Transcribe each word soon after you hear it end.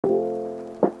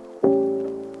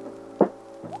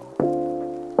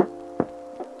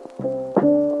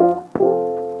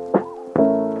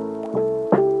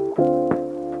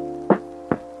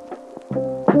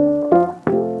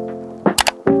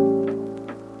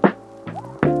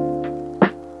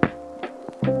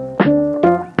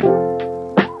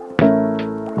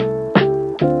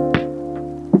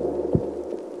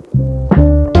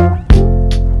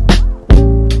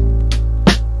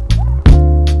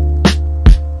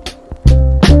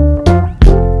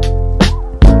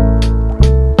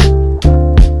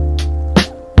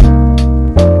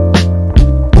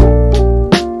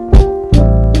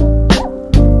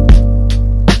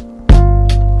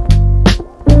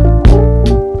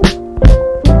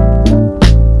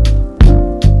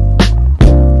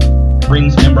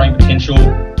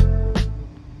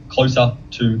closer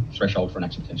to threshold for an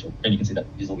action potential. And you can see that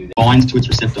is already there. Binds to its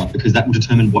receptor, because that will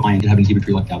determine what ion can have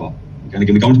inhibitory like GABA. Okay, and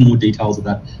again, we go into more details of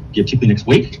that, particularly next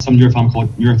week. Some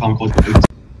neuropharmacology.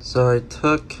 So I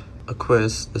took a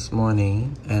quiz this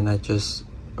morning and I just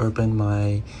opened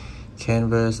my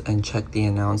Canvas and checked the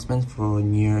announcement for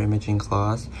neuroimaging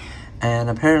class. And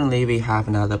apparently we have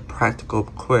another practical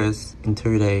quiz in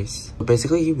 2 days. So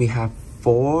basically we have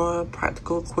 4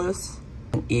 practical quiz,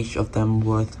 and each of them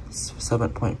worth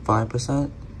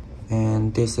 7.5%.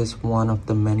 And this is one of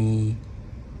the many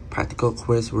practical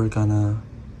quiz we're gonna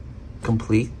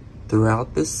complete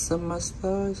throughout this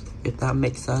semester, if that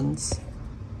makes sense.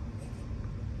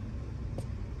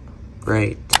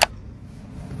 Great.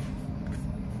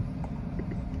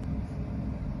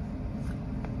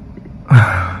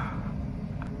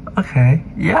 Okay,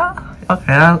 yeah,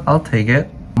 okay, I'll take it.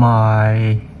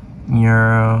 My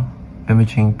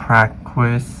neuroimaging prac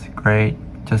quiz grade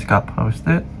just got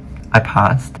posted. I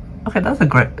passed. Okay, that's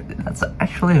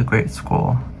actually a great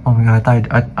score. Oh my god,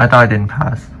 I thought I didn't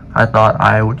pass. I thought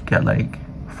I would get like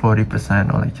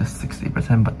 40% or like just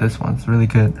 60%, but this one's really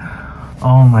good.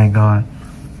 Oh my god.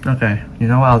 Okay, you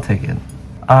know what, I'll take it.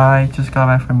 I just got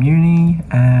back from uni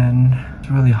and it's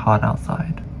really hot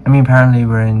outside. I mean, apparently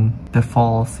we're in the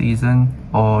fall season,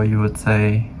 or you would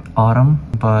say autumn,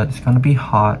 but it's gonna be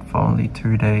hot for only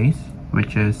 2 days,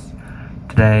 which is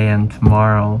today and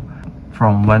tomorrow.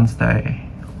 From Wednesday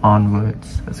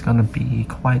onwards, it's gonna be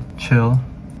quite chill,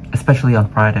 especially on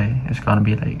Friday. It's gonna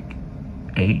be like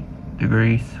 8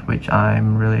 degrees, which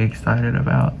I'm really excited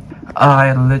about.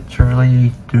 I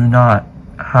literally do not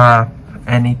have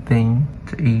anything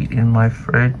to eat in my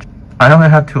fridge. I only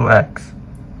have 2 eggs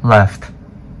left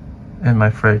in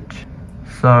my fridge,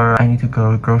 so I need to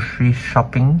go grocery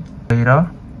shopping later.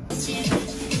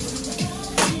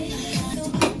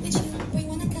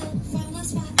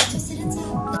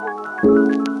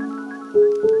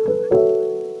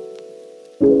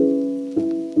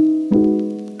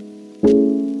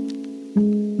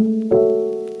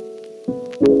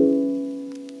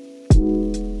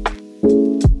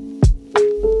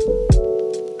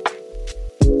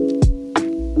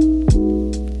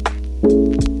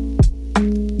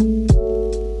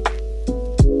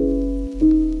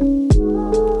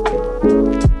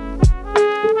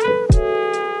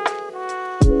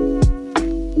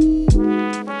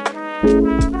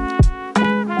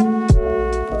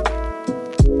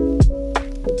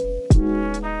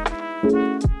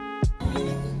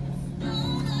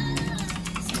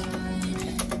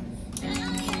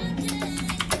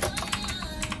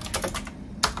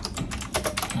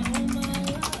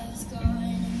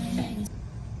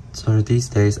 So these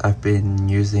days I've been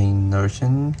using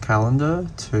Notion calendar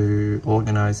to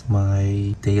organize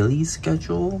my daily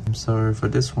schedule. So for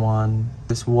this one,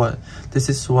 this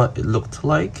is what it looked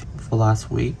like for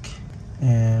last week.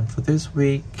 And for this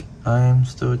week, I'm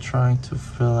still trying to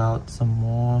fill out some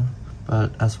more.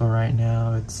 But as for right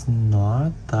now, it's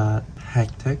not that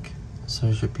hectic. So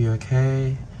it should be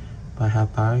okay. But I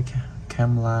have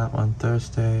biochem lab on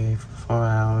Thursday for 4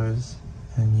 hours.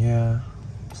 And yeah,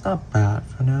 it's not bad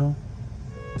for now.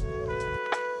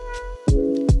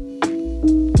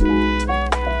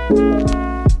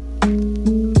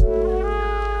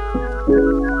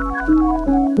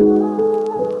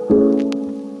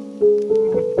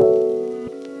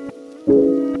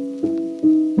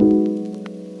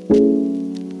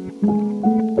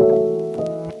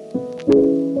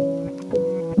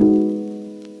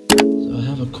 So I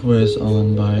have a quiz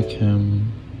on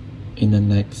biochem in the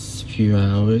next few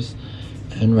hours,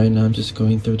 and right now I'm just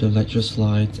going through the lecture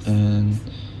slides and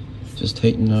just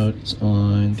take notes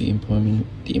on the important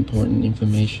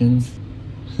information.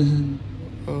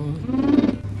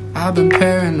 I've been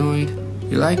paranoid,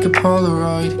 you're like a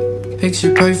Polaroid.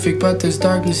 Picture perfect, but there's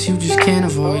darkness you just can't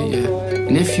avoid, yeah.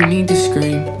 And if you need to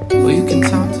scream, well, you can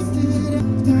talk to me.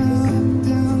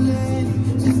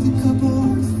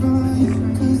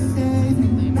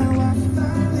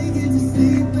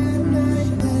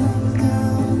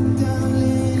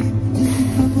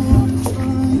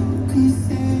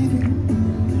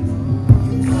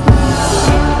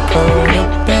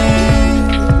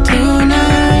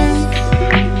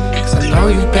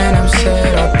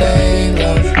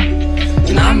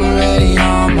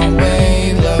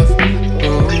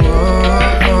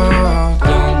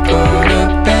 Don't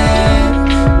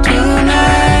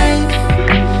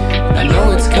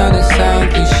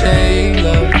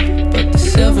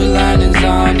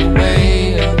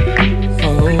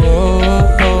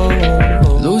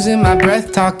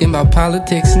talking about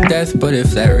politics and death, but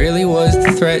if that really was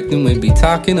the threat, then we'd be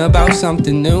talking about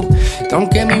something new. Don't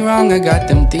get me wrong, I got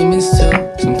them demons too.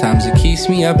 Sometimes it keeps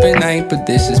me up at night, but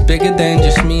this is bigger than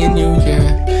just me and you,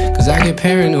 yeah. Cause I get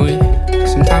paranoid,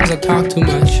 sometimes I talk too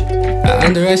much. I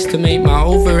underestimate my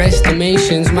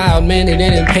overestimations, mild-mannered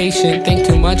and impatient. Think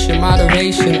too much in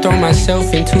moderation, throw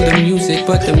myself into the music,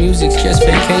 but the music's just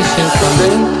vacation.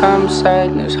 Springtime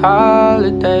sadness,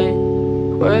 holiday,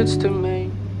 words to me.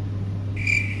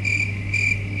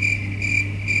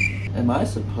 Am I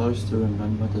supposed to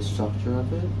remember the structure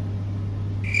of it?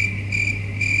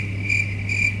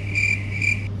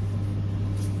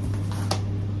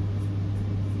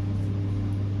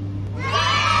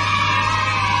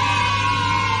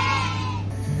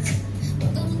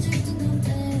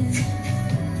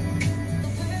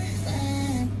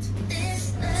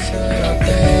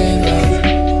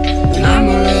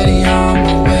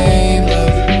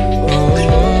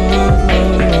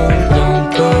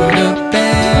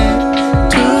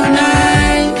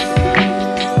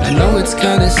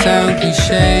 Sound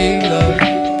cliche, love,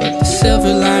 but the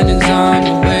silver lining's on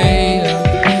the way, love.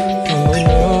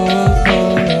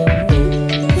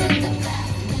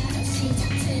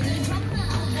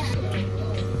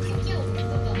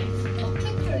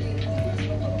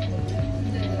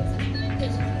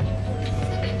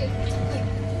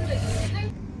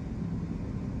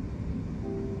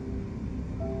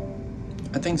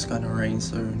 I think it's gonna rain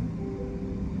soon.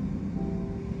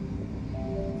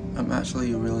 I'm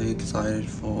actually really excited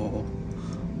for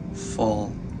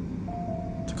fall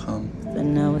to come.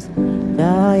 And I was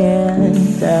dying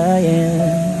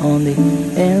on the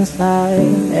inside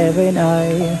every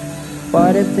night.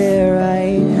 What if they're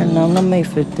right and I'm not made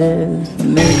for this?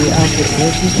 Maybe I should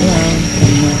hit you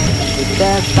something. With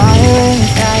that fire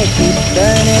inside keeps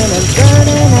burning and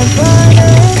burning and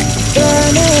burning,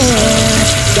 burning.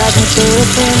 Doesn't see a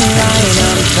thing right.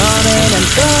 I'm coming, I'm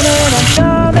burning, I'm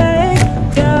coming.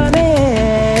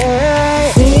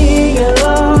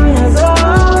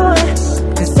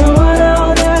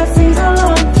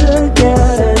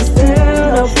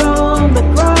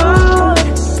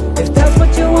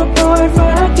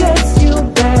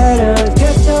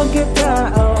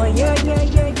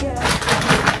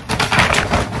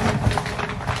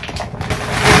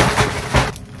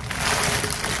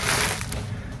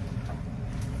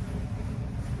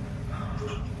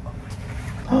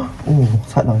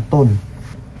 Sat hลังต้น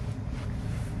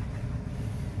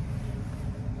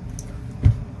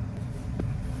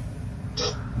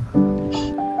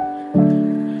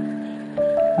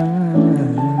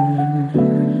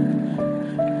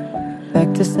Back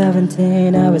to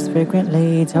 17, I was frequently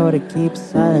told to keep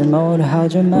silent mode,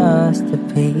 hide your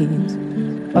masterpiece.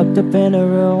 Locked up in a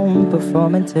room,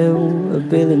 performing to 1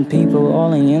 billion people,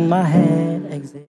 only in my head.